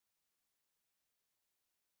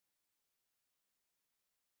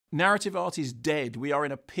Narrative art is dead. We are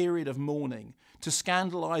in a period of mourning. To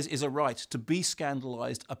scandalise is a right. To be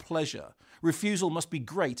scandalised a pleasure. Refusal must be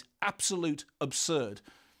great, absolute, absurd.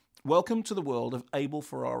 Welcome to the world of Abel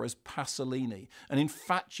Ferrara's Pasolini, an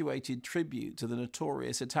infatuated tribute to the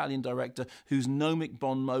notorious Italian director whose gnomic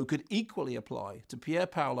bon mot could equally apply to Pier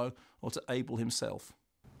Paolo or to Abel himself.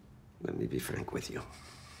 Let me be frank with you.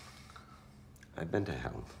 I've been to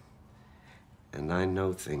hell, and I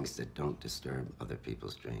know things that don't disturb other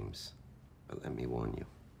people's dreams. But let me warn you,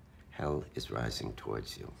 hell is rising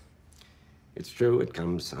towards you. It's true, it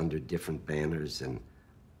comes under different banners and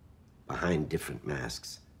behind different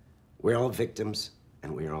masks. We're all victims,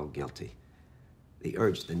 and we're all guilty. The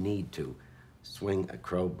urge, the need to swing a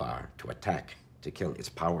crowbar, to attack, to kill, it's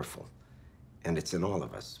powerful. And it's in all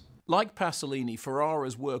of us. Like Pasolini,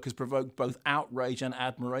 Ferrara's work has provoked both outrage and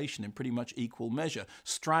admiration in pretty much equal measure,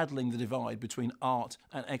 straddling the divide between art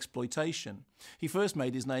and exploitation. He first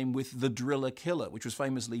made his name with The Driller Killer, which was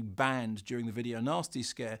famously banned during the Video Nasty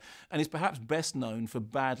scare, and is perhaps best known for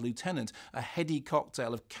Bad Lieutenant, a heady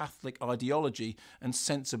cocktail of Catholic ideology and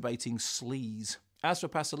censor-baiting sleaze. As for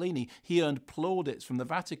Pasolini, he earned plaudits from the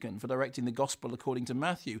Vatican for directing the Gospel according to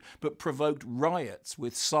Matthew, but provoked riots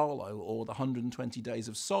with Salo or The 120 Days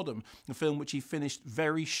of Sodom, a film which he finished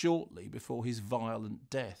very shortly before his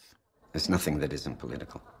violent death. There's nothing that isn't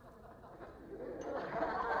political.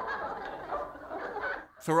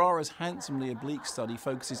 Ferrara's handsomely oblique study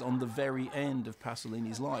focuses on the very end of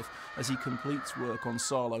Pasolini's life as he completes work on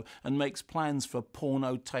Salo and makes plans for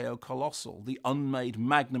Porno Teo Colossal, the unmade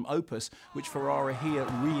magnum opus which Ferrara here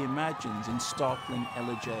reimagines in startling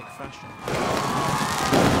elegiac fashion.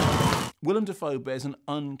 Willem Dafoe bears an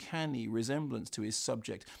uncanny resemblance to his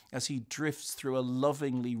subject as he drifts through a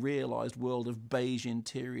lovingly realised world of beige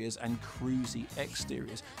interiors and cruisy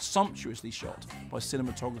exteriors, sumptuously shot by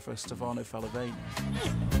cinematographer Stefano Falaveni.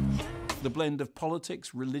 The blend of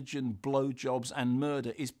politics, religion, blowjobs and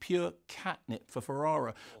murder is pure catnip for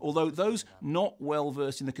Ferrara, although those not well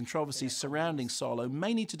versed in the controversies surrounding Salo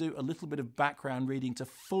may need to do a little bit of background reading to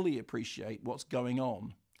fully appreciate what's going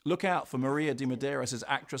on. Look out for Maria de Medeiros as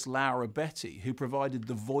actress Laura Betti, who provided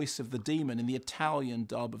the voice of the demon in the Italian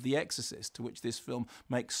dub of The Exorcist, to which this film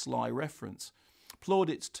makes sly reference.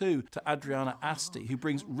 Plaudits too to Adriana Asti, who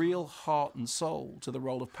brings real heart and soul to the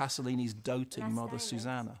role of Pasolini's doting mother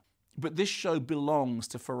Susanna. But this show belongs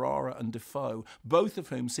to Ferrara and Dafoe, both of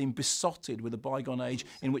whom seem besotted with a bygone age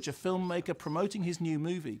in which a filmmaker promoting his new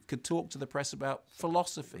movie could talk to the press about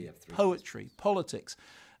philosophy, poetry, politics,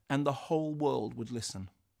 and the whole world would listen.